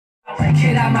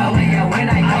Get out my way, yeah, when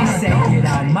I say get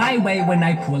out my way. When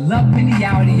I pull up in the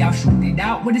Audi, I'll shoot it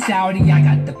out with a Audi. I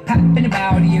got the pap in the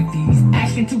bowdy. If he's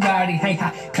acting too rowdy, hey,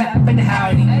 ha, clap in the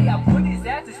howdy. Hey, I put his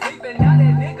ass to sleep and now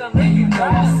that nigga live, you know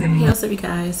I'll say. Hey, what's up you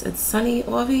guys, it's Sunny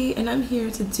Orvi and I'm here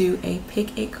to do a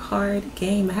pick a card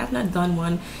game. I have not done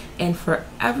one in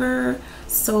forever.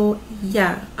 So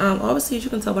yeah, obviously as you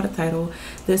can tell by the title,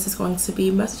 this is going to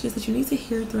be messages that you need to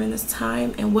hear during this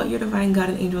time and what your divine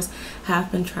guardian angels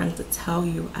have been trying to tell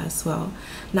you as well.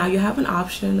 Now you have an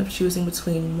option of choosing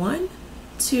between 1,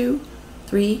 2,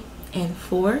 3, and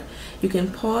 4. You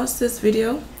can pause this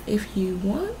video if you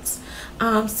want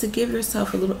to give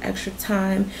yourself a little extra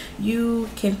time. You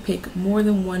can pick more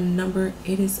than one number.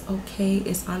 It is okay.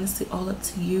 It's honestly all up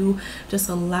to you. Just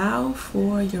allow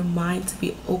for your mind to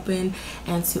be open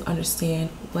and to understand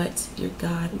what your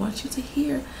God wants you to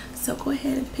hear. So go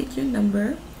ahead and pick your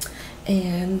number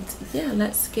and yeah,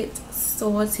 let's get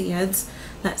started.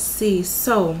 Let's see.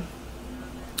 So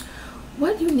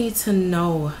what do you need to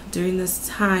know during this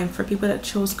time for people that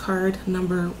chose card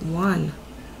number 1?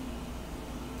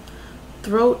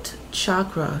 Throat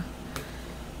chakra.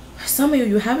 Some of you,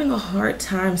 you're having a hard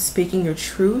time speaking your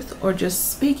truth or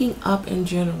just speaking up in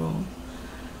general.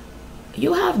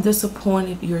 You have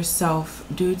disappointed yourself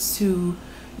due to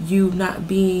you not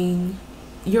being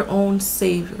your own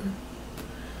savior.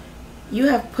 You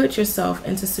have put yourself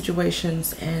into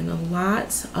situations and a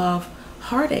lot of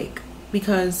heartache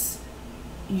because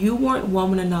you weren't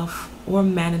woman enough or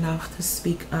man enough to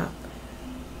speak up.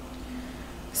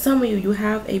 Some of you, you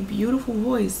have a beautiful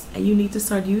voice and you need to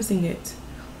start using it.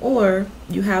 Or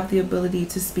you have the ability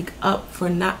to speak up for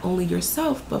not only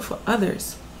yourself, but for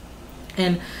others.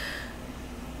 And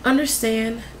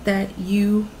understand that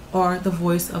you are the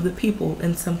voice of the people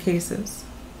in some cases.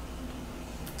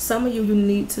 Some of you, you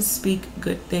need to speak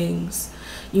good things.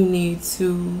 You need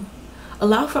to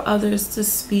allow for others to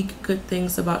speak good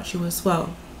things about you as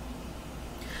well.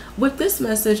 With this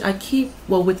message,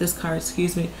 with this card,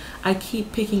 excuse me, I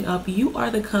keep picking up, you are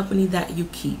the company that you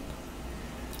keep.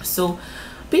 So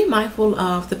be mindful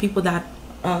of the people that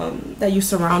that you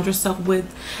surround yourself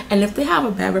with. And if they have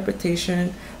a bad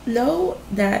reputation, know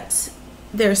that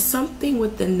there's something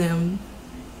within them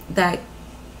that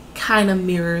kind of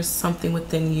mirrors something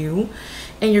within you.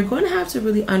 And you're going to have to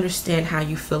really understand how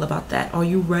you feel about that. Are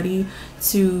you ready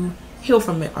to heal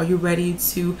from it? Are you ready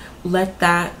to let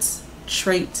that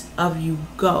trait of you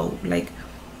go? Like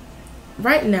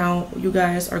right now, you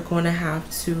guys are going to have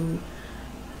to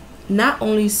not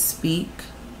only speak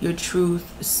your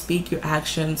truth, speak your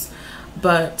actions,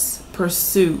 but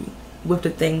pursue with the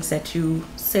things that you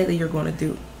say that you're going to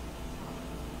do.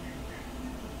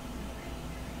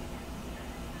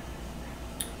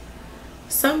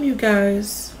 Some of you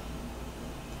guys,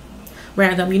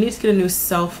 random, you need to get a new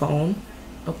cell phone,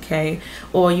 okay?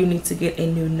 Or you need to get a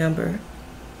new number.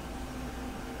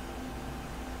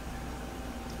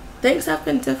 Things have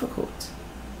been difficult.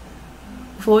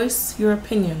 Voice your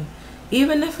opinion.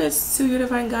 Even if it's to your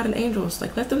divine guardian angels,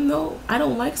 like let them know, I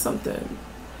don't like something.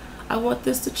 I want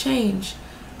this to change.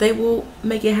 They will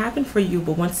make it happen for you.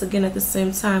 But once again, at the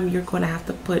same time, you're going to have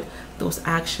to put those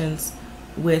actions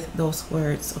with those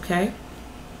words, okay?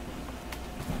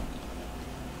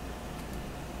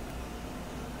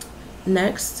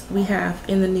 Next, we have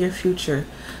in the near future.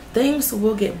 Things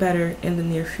will get better in the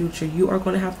near future. You are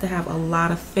going to have a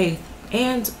lot of faith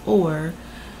and or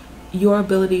your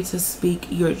ability to speak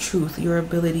your truth, your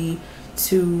ability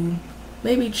to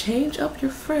maybe change up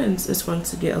your friends is going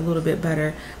to get a little bit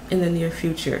better in the near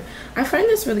future. I find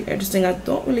this really interesting. I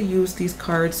don't really use these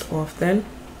cards often,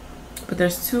 but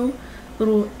there's two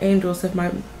little angels. If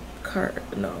my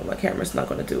camera's not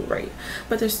going to do right,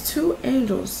 but there's two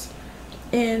angels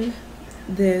in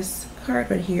this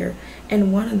card right here,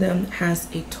 and one of them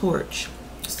has a torch.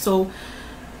 So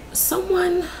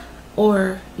someone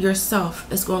or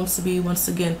yourself is going to be, once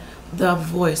again, the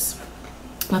voice.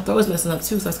 My throat is messing up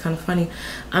too, so that's kind of funny.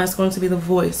 It's going to be the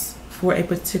voice for a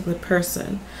particular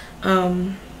person,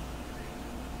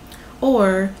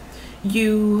 or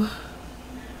you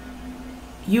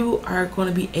are going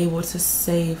to be able to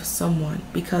save someone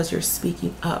because you're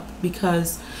speaking up,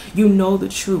 because you know the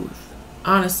truth.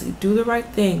 Honestly, do the right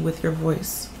thing with your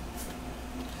voice.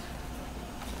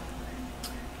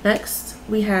 Next,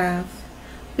 we have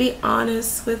be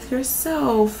honest with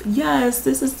yourself. Yes,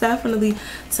 this is definitely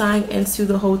tying into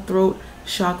the whole throat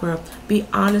chakra. Be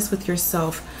honest with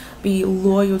yourself. Be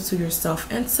loyal to yourself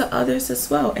and to others as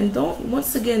well. And don't,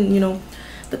 once again, you know,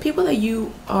 the people that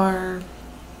you are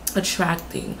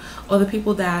attracting or the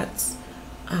people that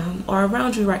are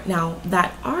around you right now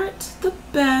that aren't the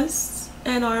best,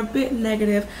 and are a bit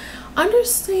negative,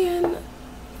 understand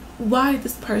why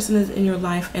this person is in your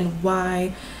life and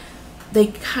why they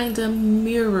kind of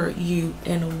mirror you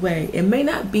in a way. It may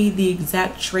not be the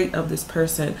exact trait of this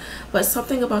person, but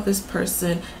something about this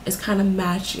person is kind of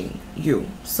matching you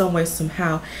some way,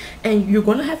 somehow, and you're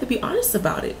going to have to be honest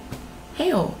about it.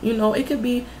 Hell, you know, it could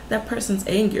be that person's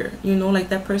anger, you know, like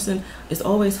that person is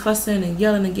always fussing and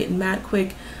yelling and getting mad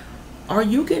quick. Are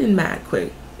you getting mad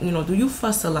quick? You know, do you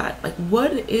fuss a lot? Like,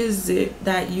 what is it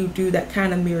that you do that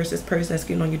kind of mirrors this person that's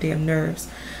getting on your damn nerves?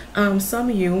 Some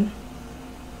of you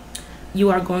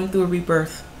are going through a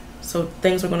rebirth, so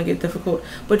things are going to get difficult,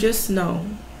 but just know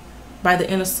by the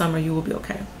end of summer you will be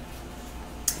okay.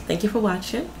 Thank you for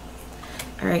watching.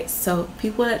 All right, so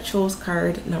people that chose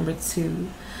card number 2,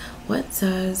 what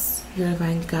does your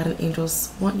divine God and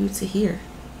angels want you to hear?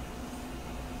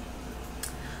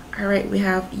 All right, we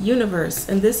have universe,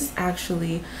 and this is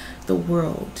actually the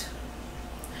world.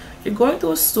 You're going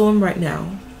through a storm right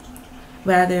now,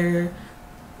 whether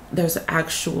there's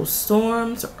actual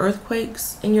storms or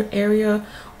earthquakes in your area,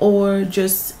 or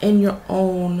just in your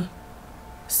own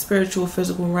spiritual,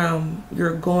 physical realm.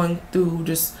 You're going through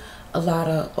just a lot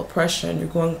of oppression. You're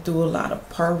going through a lot of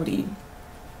poverty.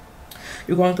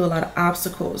 You're going through a lot of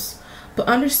obstacles. But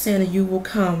understand that you will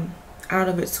come out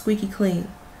of it squeaky clean.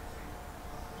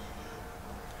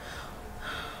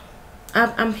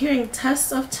 I'm hearing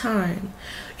tests of time.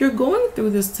 You're going through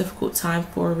this difficult time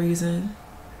for a reason.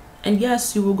 And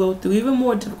yes, you will go through even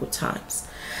more difficult times.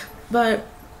 But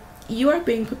you are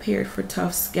being prepared for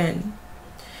tough skin.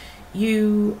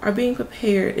 You are being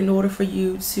prepared in order for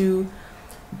you to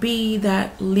be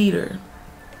that leader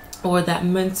or that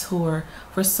mentor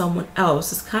for someone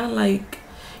else. It's kind of like,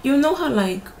 you know how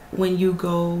like when you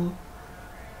go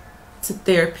to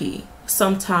therapy,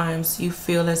 sometimes you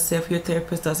feel as if your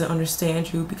therapist doesn't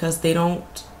understand you because they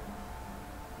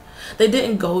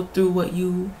didn't go through what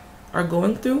you are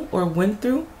going through or went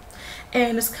through.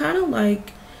 And it's kind of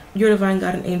like your divine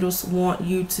God and angels want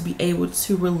you to be able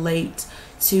to relate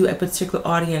to a particular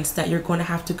audience that you're going to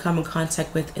have to come in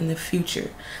contact with in the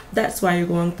future. That's why you're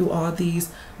going through all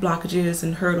these blockages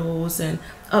and hurdles and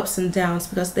ups and downs,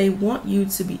 because they want you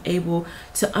to be able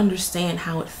to understand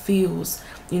how it feels,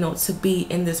 you know, to be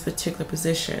in this particular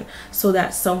position, so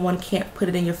that someone can't put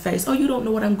it in your face. Oh, you don't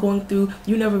know what I'm going through.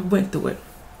 You never went through it.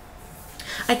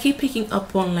 I keep picking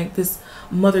up on like this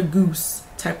Mother Goose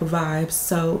type of vibe.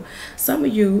 So some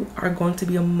of you are going to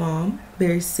be a mom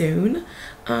very soon.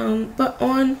 But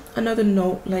on another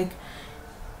note, like,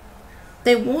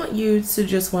 they want you to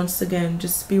just, once again,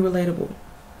 just be relatable.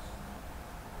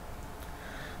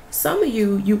 Some of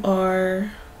you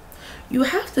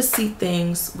have to see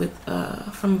things with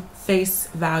from face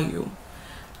value.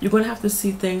 You're going to have to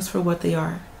see things for what they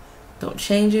are. Don't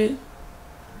change it.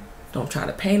 Don't try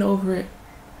to paint over it.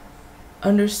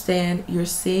 Understand you're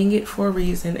seeing it for a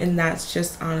reason, and that's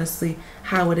just honestly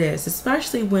how it is,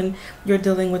 especially when you're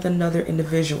dealing with another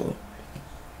individual.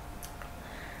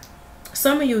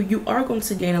 Some of you are going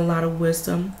to gain a lot of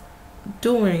wisdom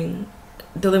dealing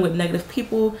with negative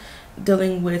people,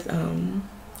 dealing with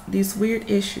these weird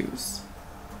issues.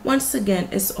 Once again,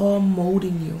 it's all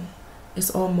molding you. It's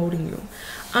all molding you.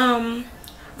 The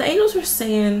angels are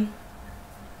saying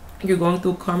you're going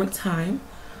through karmic time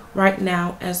right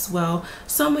now as well.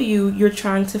 Some of you're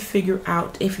trying to figure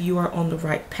out if you are on the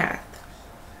right path.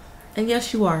 And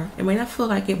yes, you are. It may not feel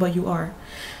like it, but you are.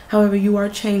 However, you are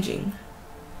changing.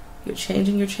 You're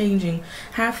changing, you're changing.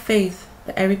 Have faith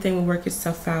that everything will work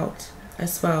itself out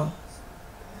as well.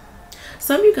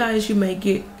 Some of you guys, you may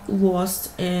get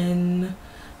lost in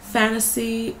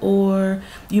fantasy, or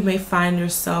you may find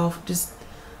yourself just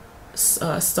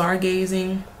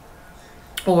stargazing,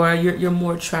 or you're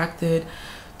more attracted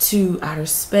to outer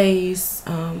space.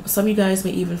 Some of you guys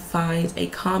may even find a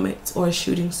comet or a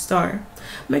shooting star.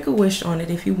 Make a wish on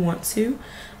it if you want to.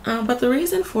 But the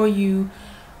reason for you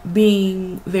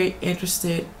being very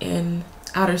interested in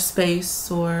outer space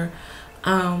or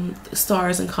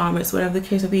stars and comets, whatever the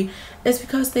case may be, is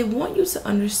because they want you to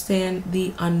understand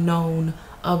the unknown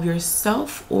of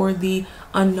yourself or the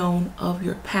unknown of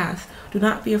your path. Do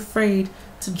not be afraid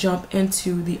to jump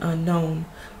into the unknown,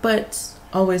 but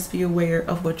always be aware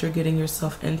of what you're getting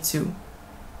yourself into.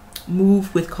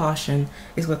 Move with caution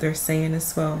is what they're saying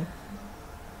as well.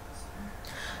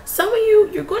 Some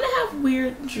of you're going to have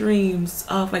weird dreams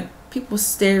of like people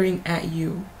staring at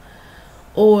you,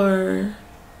 or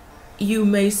you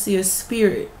may see a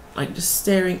spirit like just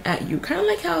staring at you, kind of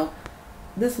like how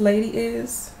this lady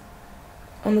is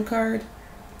on the card,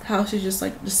 how she's just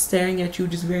like just staring at you,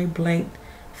 just very blank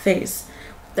face.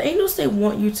 The angels, they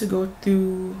want you to go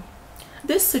through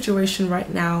this situation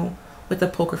right now with the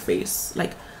poker face,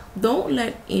 like, don't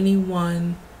let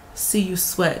anyone see you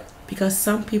sweat, because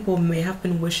some people may have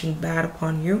been wishing bad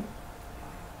upon you.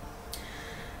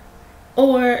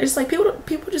 Or it's like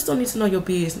people just don't need to know your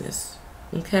business.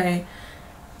 Okay?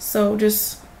 So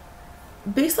just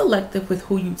be selective with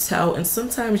who you tell, and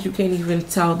sometimes you can't even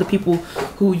tell the people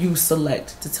who you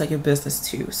select to tell your business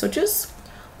to. So just,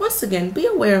 once again, be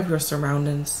aware of your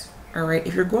surroundings. All right?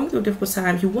 If you're going through a difficult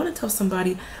time, you want to tell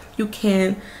somebody, you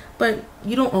can, but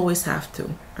you don't always have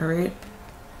to. All right?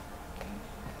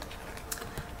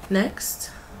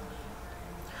 Next,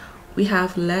 we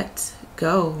have let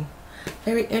go.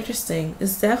 Very interesting.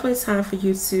 It's definitely time for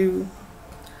you to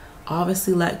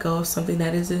obviously let go of something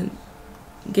that isn't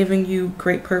giving you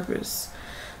great purpose.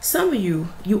 Some of you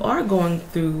are going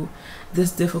through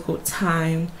this difficult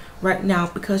time right now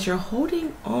because you're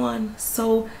holding on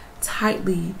so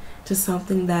tightly to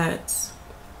something that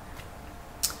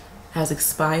has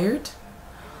expired,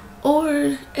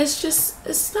 or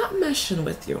it's not meshing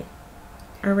with you.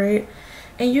 All right?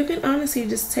 And you can honestly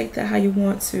just take that how you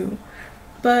want to.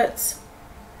 But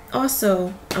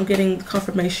also, I'm getting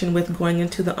confirmation with going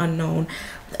into the unknown.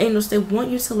 The angels, they want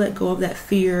you to let go of that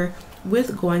fear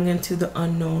with going into the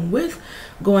unknown, with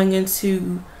going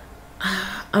into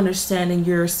understanding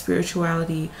your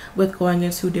spirituality, with going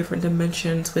into different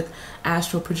dimensions, with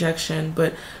astral projection.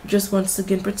 But just once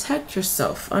again, protect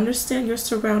yourself. Understand your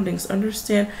surroundings.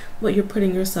 Understand what you're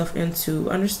putting yourself into.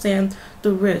 Understand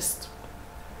the risk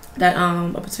that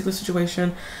a particular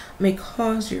situation may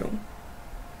cause you.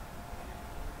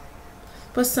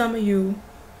 But some of you,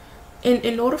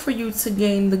 in order for you to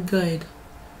gain the good,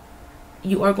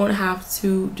 you are going to have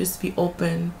to just be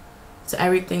open to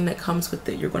everything that comes with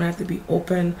it. You're going to have to be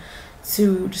open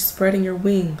to just spreading your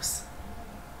wings.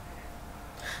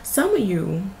 Some of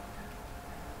you,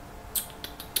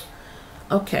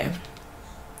 okay,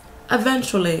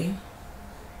 eventually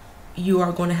you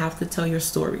are going to have to tell your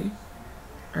story.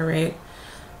 All right?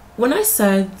 When I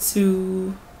said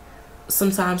to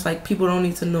sometimes, like, people don't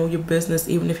need to know your business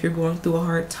even if you're going through a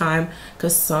hard time,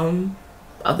 because some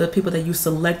of the people that you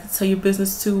select to tell your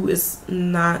business to is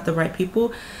not the right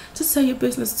people to tell your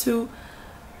business to.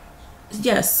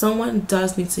 Yes, someone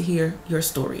does need to hear your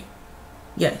story.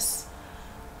 Yes.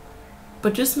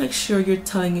 But just make sure you're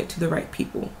telling it to the right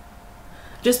people.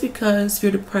 Just because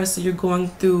you're depressed or you're going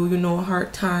through, a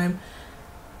hard time,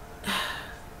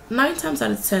 9 times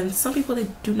out of 10, some people, they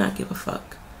do not give a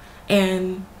fuck.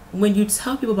 And when you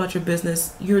tell people about your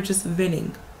business, you're just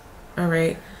venting. All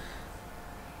right?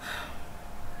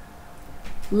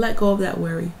 Let go of that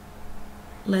worry.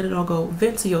 Let it all go.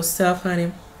 Vent to yourself,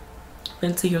 honey.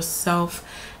 Vent to yourself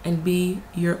and be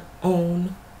your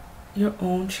own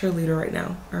cheerleader right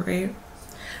now. All right?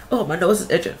 Oh, my nose is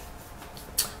itching.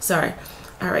 Sorry.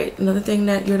 All right. Another thing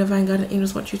that your divine guardian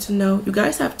angels want you to know, you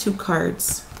guys have 2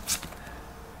 cards.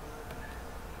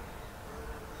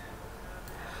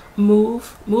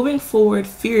 Moving forward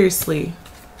fiercely.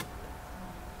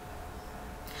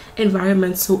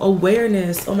 Environmental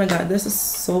awareness. Oh my God, this is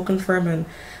so confirming.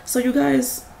 So you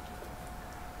guys,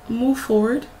 move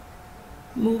forward.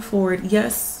 Move forward.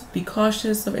 Yes, be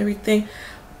cautious of everything,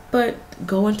 but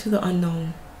go into the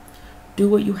unknown. Do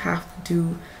what you have to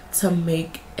do to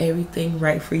make everything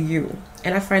right for you.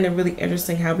 And I find it really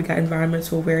interesting how we got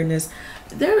environmental awareness.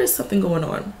 There is something going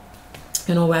on.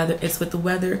 Whether it's with the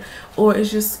weather or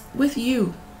it's just with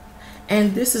you.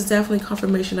 And this is definitely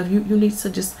confirmation of you need to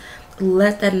just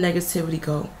let that negativity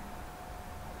go.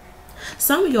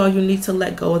 Some of y'all, you need to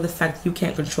let go of the fact that you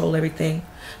can't control everything,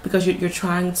 because you're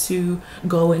trying to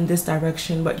go in this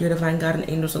direction, but your divine guardian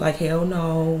angels are like, hell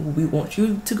no, we want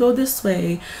you to go this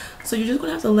way. So you're just going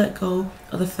to have to let go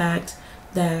of the fact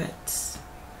that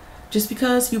just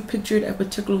because you pictured a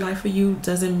particular life for you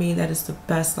doesn't mean that it's the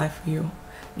best life for you.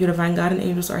 Your divine guardian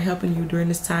angels are helping you during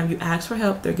this time. You ask for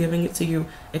help, they're giving it to you.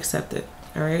 Accept it.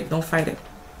 All right? Don't fight it.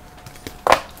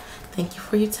 Thank you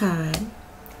for your time.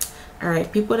 All right,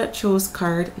 people that chose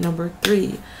card number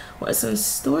 3. What's in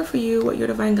store for you? What your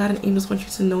divine guardian angels want you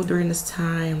to know during this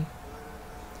time?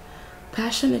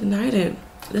 Passion ignited.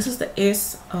 This is the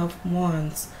Ace of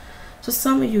Wands. So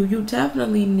some of you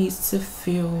definitely need to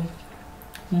feel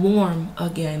warm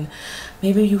again.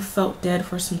 Maybe you felt dead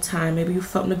for some time. Maybe you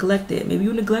felt neglected. Maybe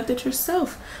you neglected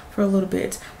yourself for a little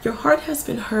bit. Your heart has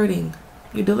been hurting.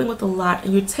 You're dealing with a lot,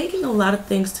 and you're taking a lot of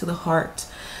things to the heart.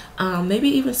 Maybe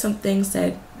even some things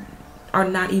that are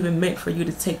not even meant for you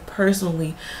to take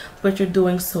personally, but you're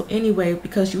doing so anyway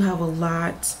because you have a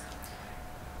lot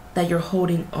that you're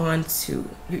holding on to.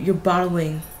 You're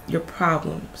bottling your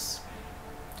problems,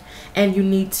 and you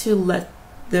need to let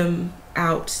them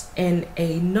out in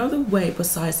another way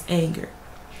besides anger.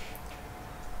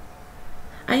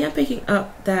 I am picking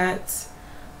up that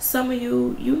some of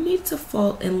you need to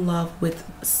fall in love with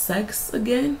sex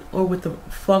again, or with the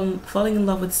falling in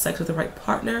love with sex with the right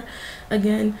partner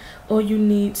again, or you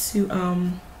need to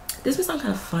this may sound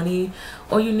kind of funny,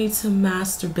 or you need to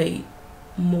masturbate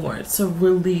more to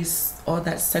release all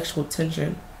that sexual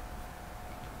tension.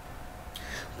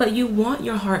 But you want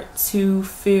your heart to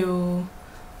feel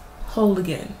whole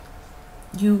again.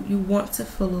 You want to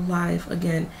feel alive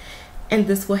again, and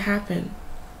this will happen.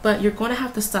 But you're going to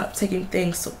have to stop taking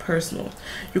things so personal.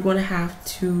 You're going to have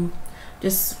to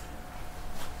just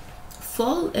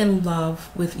fall in love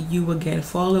with you again,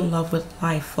 fall in love with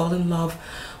life, fall in love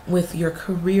with your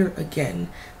career again.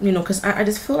 You know, because I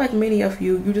just feel like many of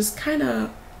you just kind of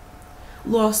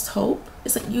lost hope.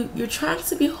 It's like you're trying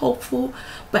to be hopeful,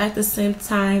 but at the same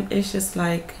time, it's just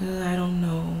like, I don't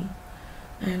know.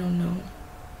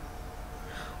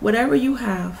 Whatever you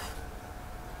have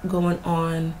going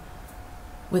on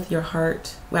with your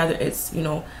heart, whether it's, you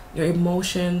know, your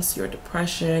emotions, your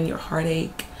depression, your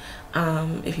heartache,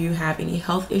 if you have any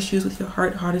health issues with your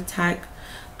heart attack,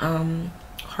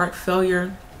 heart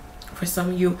failure, for some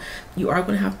of you, you are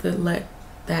going to have to let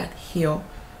that heal.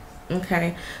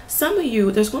 Okay, some of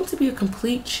you, there's going to be a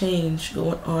complete change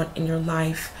going on in your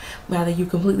life, whether you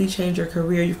completely change your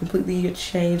career, you completely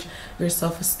change your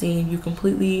self-esteem, you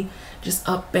completely just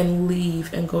up and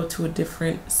leave and go to a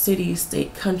different city,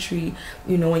 state, country,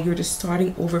 you know, and you're just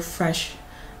starting over fresh.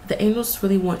 The angels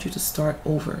really want you to start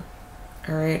over.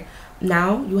 All right,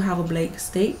 now you have a blank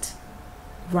slate,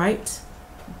 right?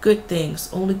 Good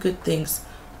things, only good things.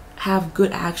 Have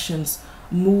good actions,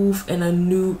 move in a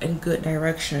new and good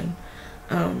direction.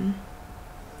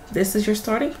 This is your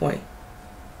starting point.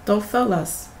 Don't fail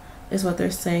us, is what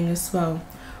they're saying as well.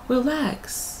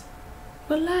 Relax.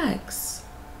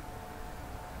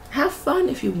 Have fun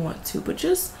if you want to, but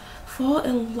just fall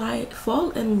in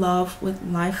love with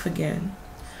life again.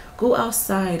 Go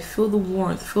outside, feel the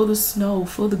warmth, feel the snow,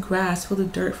 feel the grass, feel the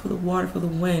dirt, feel the water, feel the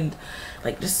wind.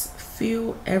 Like, just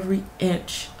feel every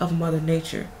inch of Mother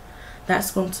Nature.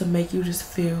 That's going to make you just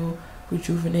feel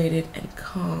rejuvenated and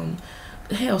calm.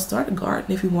 Hell, start a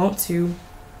garden if you want to.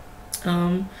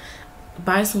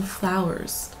 Buy some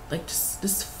flowers. Like,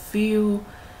 just feel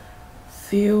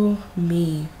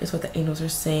me, is what the angels are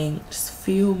saying. Just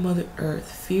feel Mother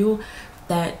Earth. Feel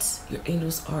that your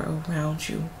angels are around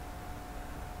you.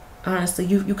 Honestly,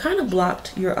 you kind of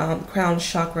blocked your crown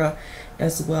chakra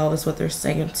as well, is what they're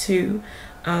saying too.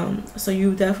 So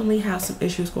you definitely have some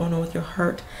issues going on with your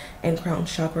heart and crown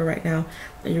chakra right now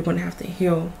that you're going to have to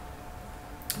heal.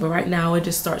 But right now, it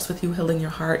just starts with you healing your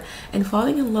heart and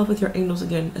falling in love with your angels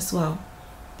again as well.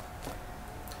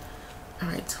 All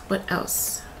right, what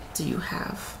else do you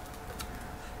have?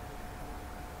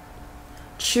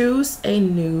 Choose a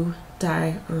new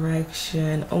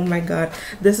direction. Oh my God,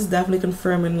 this is definitely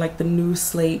confirming like the new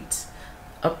slate.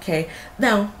 Okay,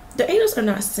 now the angels are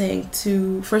not saying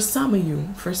to, for some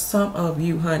of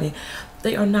you, honey,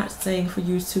 they are not saying for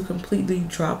you to completely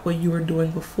drop what you were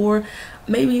doing before.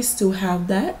 Maybe you still have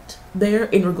that there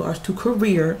in regards to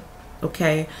career,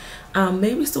 okay?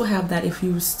 Maybe still have that if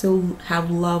you still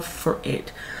have love for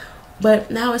it.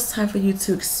 But now it's time for you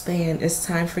to expand. It's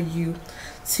time for you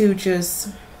to just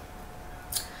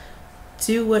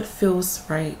do what feels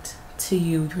right to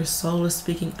you. Your soul is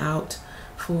speaking out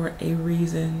for a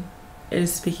reason. It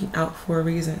is speaking out for a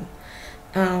reason.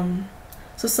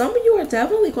 So some of you are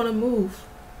definitely going to move.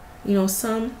 You know,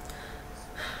 some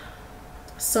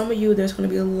of you, there's going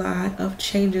to be a lot of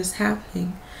changes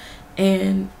happening,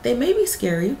 and they may be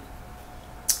scary.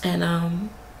 And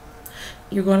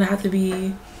you're going to have to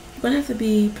be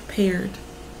prepared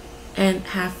and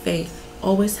have faith.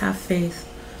 Always have faith.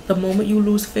 The moment you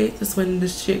lose faith is when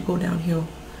this shit go downhill.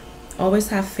 Always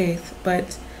have faith,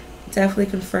 but definitely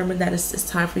confirming that it's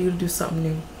time for you to do something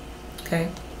new. Okay,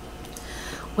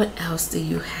 what else do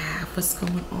you have? What's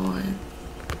going on?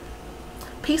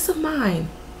 Peace of mind.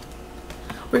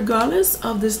 Regardless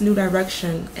of this new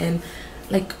direction and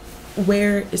like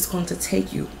where it's going to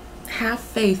take you, have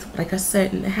faith, like I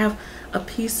said, and have a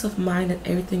peace of mind that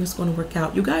everything is going to work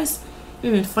out. You guys,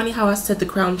 funny how I said the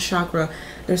crown chakra.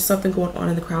 There's something going on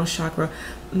in the crown chakra.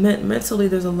 Mentally,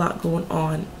 there's a lot going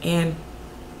on, and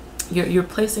you're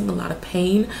placing a lot of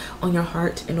pain on your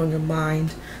heart and on your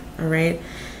mind. All right.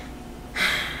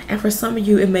 And for some of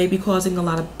you, it may be causing a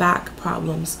lot of back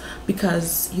problems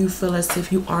because you feel as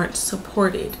if you aren't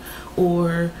supported,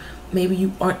 or maybe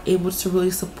you aren't able to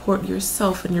really support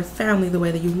yourself and your family the way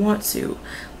that you want to.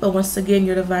 But once again,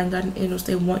 your divine guardian angels,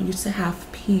 they want you to have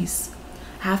peace.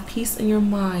 Have peace in your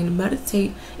mind.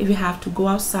 Meditate if you have to. Go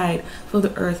outside, feel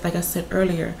the earth, like I said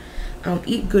earlier.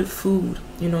 Eat good food,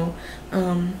 you know.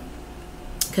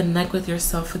 Connect with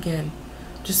yourself again.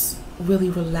 Just really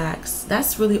relax.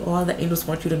 That's really all the angels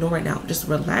want you to know right now. Just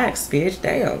relax, bitch.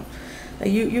 Damn.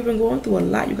 Like you've been going through a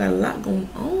lot. You got a lot going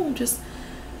on. Just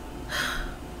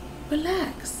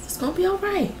relax. It's gonna be all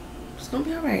right. It's gonna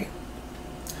be all right.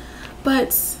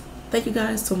 But thank you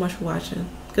guys so much for watching.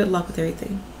 Good luck with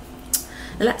everything.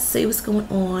 And let's see what's going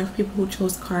on for people who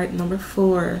chose card number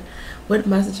 4. What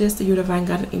messages do your divine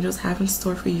guardian angels have in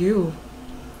store for you?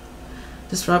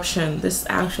 Disruption. This is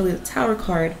actually a Tower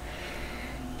card.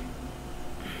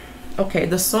 Okay,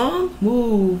 the song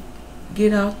 "Move,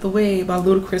 Get Out the Way" by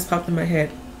Ludacris popped in my head.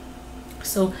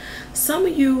 So some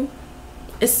of you,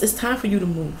 it's time for you to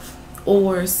move,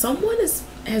 or someone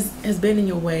has been in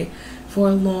your way for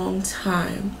a long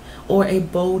time, or a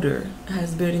boulder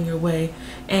has been in your way,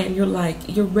 and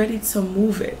you're ready to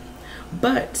move it,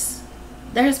 but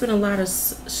there has been a lot of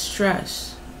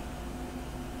stress.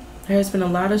 There has been a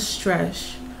lot of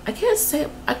stress. I can't say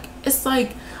it's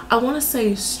like I want to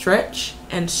say stretch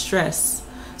and stress.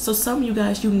 So some of you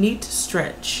guys, you need to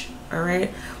stretch. All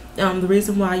right. The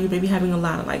reason why you may be having a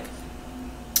lot of like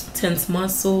tense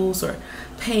muscles or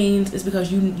pains is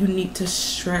because you need to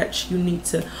stretch. You need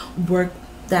to work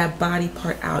that body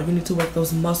part out. You need to work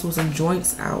those muscles and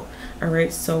joints out. All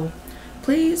right. So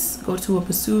please go to a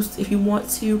masseuse if you want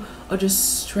to, or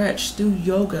just stretch. Do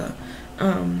yoga.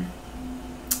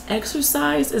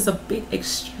 Exercise is a bit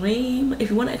extreme. If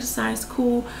you want to exercise,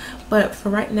 cool, but for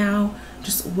right now,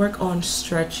 just work on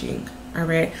stretching. All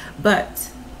right.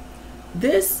 But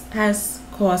this has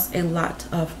caused a lot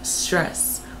of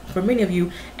stress for many of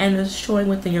you, and it's showing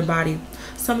within your body.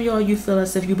 Some of y'all, you feel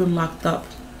as if you've been locked up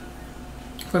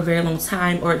for a very long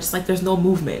time, or just like there's no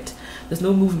movement. There's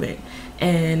no movement,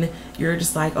 and you're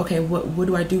just like, okay, what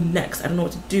do I do next? I don't know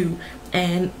what to do.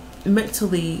 And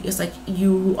mentally, it's like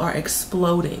you are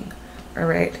exploding. All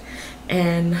right.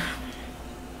 And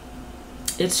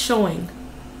it's showing.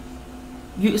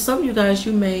 Some of you guys,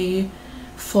 you may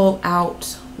fall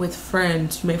out with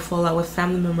friends, you may fall out with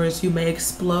family members, you may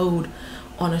explode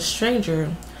on a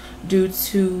stranger due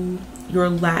to your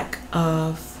lack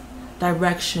of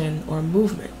direction or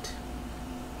movement.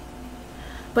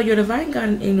 But your divine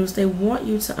guardian angels, they want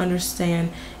you to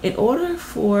understand, in order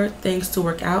for things to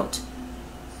work out,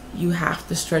 you have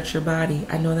to stretch your body.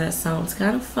 I know that sounds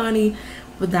kind of funny,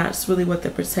 but that's really what they're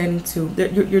pertaining to.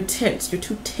 You're tense. You're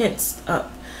too tensed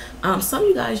up. Some of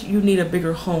you guys, you need a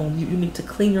bigger home. You need to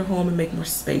clean your home and make more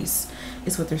space,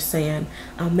 is what they're saying.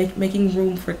 Making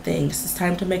room for things. It's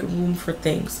time to make room for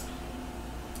things.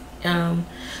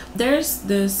 There's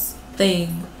this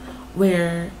thing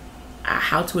where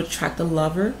how to attract a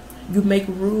lover. You make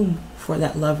room for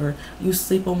that lover. You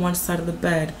sleep on one side of the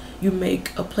bed. You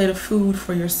make a plate of food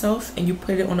for yourself and you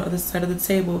put it on the other side of the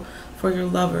table for your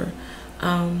lover.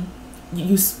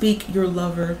 You speak your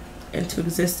lover into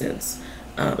existence.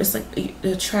 It's like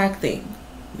attracting.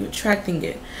 You're attracting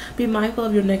it. Be mindful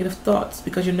of your negative thoughts,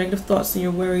 because your negative thoughts and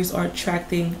your worries are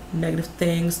attracting negative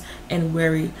things and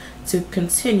worry to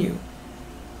continue.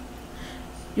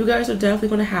 You guys are definitely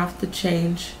going to have to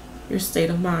change your state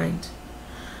of mind.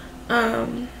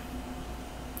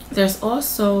 There's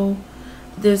also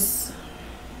this,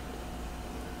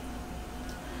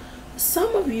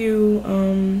 some of you,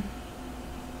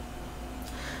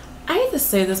 I hate to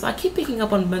say this, but I keep picking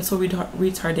up on mental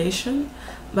retardation.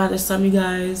 Either some of you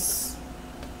guys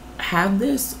have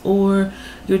this, or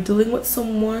you're dealing with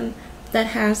someone that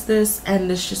has this,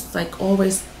 and it's just like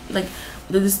always like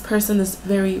this person is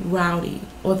very rowdy,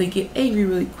 or they get angry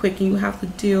really quick and you have to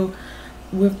deal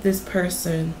with this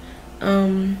person.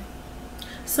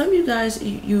 Some of you guys,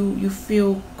 you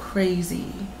feel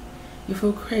crazy. You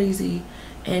feel crazy,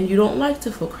 and you don't like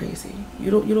to feel crazy.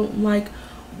 You don't like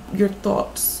your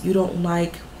thoughts. You don't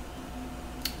like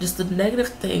just the negative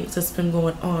things that's been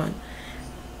going on.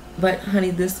 But honey,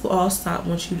 this will all stop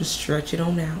once you just stretch it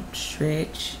on out.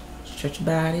 Stretch your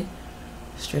body,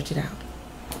 stretch it out.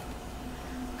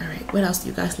 All right, what else do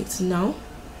you guys need to know?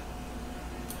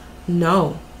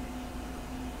 No.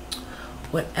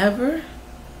 Whatever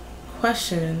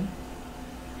question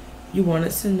you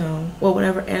wanted to know, or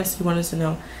whatever answer you wanted to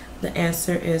know, the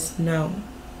answer is no.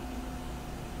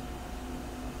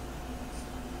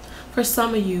 For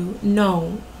some of you,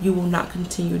 no, you will not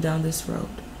continue down this road.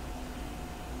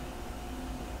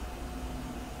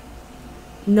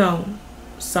 No,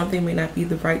 something may not be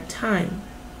the right time.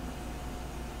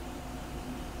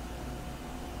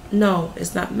 No,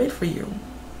 it's not meant for you.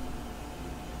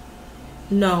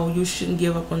 No, you shouldn't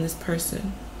give up on this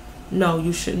person. no,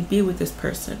 you shouldn't be with this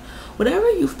person.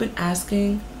 Whatever you've been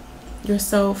asking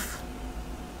yourself,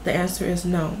 the answer is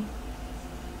no.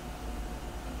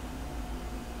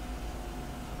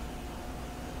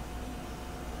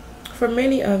 For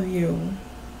many of you,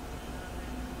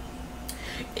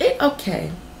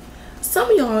 okay,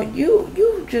 some of y'all,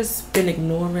 you've just been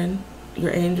ignoring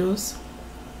your angels,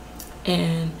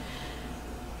 and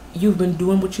you've been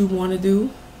doing what you want to do.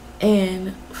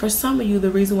 And for some of you, the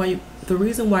reason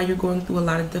why you're going through a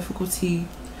lot of difficulty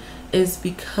is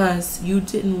because you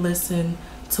didn't listen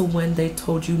to when they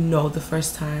told you no the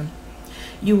first time.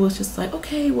 You was just like,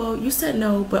 okay, well, you said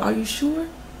no, but are you sure?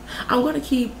 I'm going to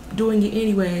keep doing it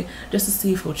anyway just to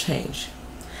see if it'll change.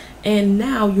 And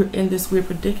now you're in this weird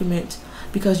predicament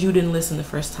because you didn't listen the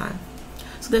first time.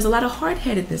 So there's a lot of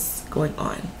hard-headedness going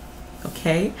on,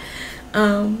 okay?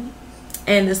 And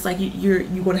it's like you're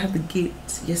going to have to get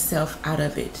yourself out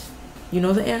of it. You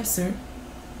know the answer.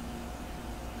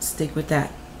 Stick with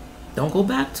that. Don't go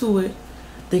back to it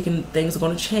thinking things are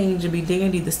going to change and be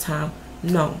dandy this time.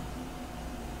 No.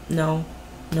 No.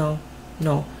 No.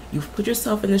 No. You've put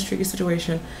yourself in this tricky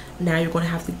situation. Now you're going to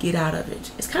have to get out of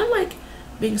it. It's kind of like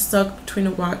being stuck between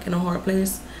a rock and a hard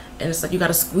place. And it's like you got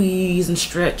to squeeze and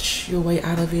stretch your way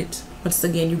out of it. Once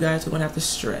again, you guys are going to have to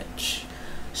stretch.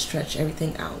 Stretch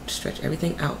everything out. Stretch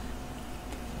everything out.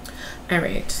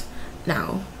 Alright.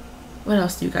 Now, what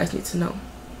else do you guys need to know?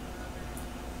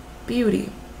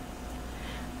 Beauty.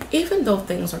 Even though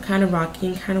things are kind of rocky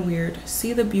and kind of weird,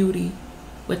 see the beauty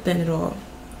within it all.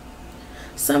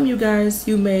 Some of you guys,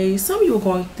 some of you are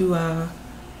going through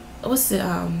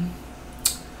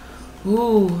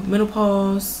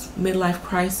menopause, midlife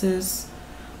crisis,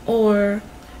 or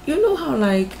you know how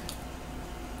like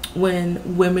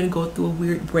when women go through a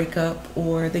weird breakup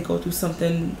or they go through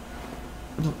something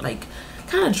like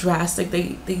kind of drastic,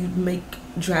 they make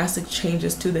drastic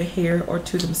changes to their hair or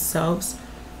to themselves.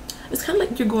 It's kind of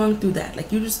like you're going through that.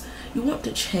 Like you want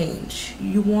to change.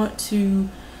 You want to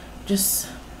just,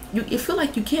 you feel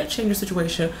like you can't change your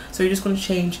situation, so you're just going to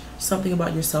change something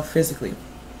about yourself physically.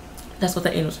 That's what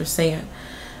the angels are saying.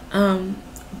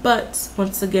 But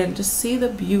once again, just see the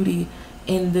beauty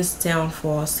in this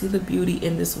downfall. See the beauty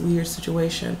in this weird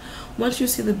situation. Once you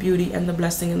see the beauty and the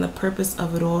blessing and the purpose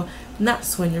of it all,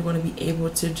 that's when you're going to be able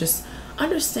to just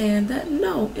understand that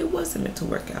no, it wasn't meant to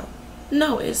work out.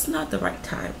 No, it's not the right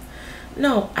time.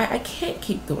 No, I can't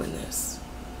keep doing this.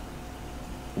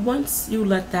 Once you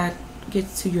let that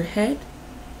get to your head,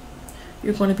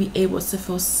 you're going to be able to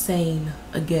feel sane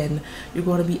again. You're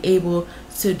going to be able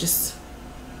to just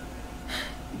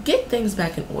get things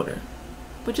back in order.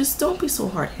 But just don't be so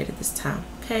hard-headed this time,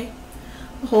 okay?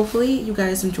 Hopefully you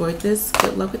guys enjoyed this.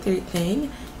 Good luck with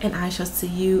everything, and I shall see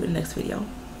you in the next video.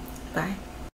 Bye.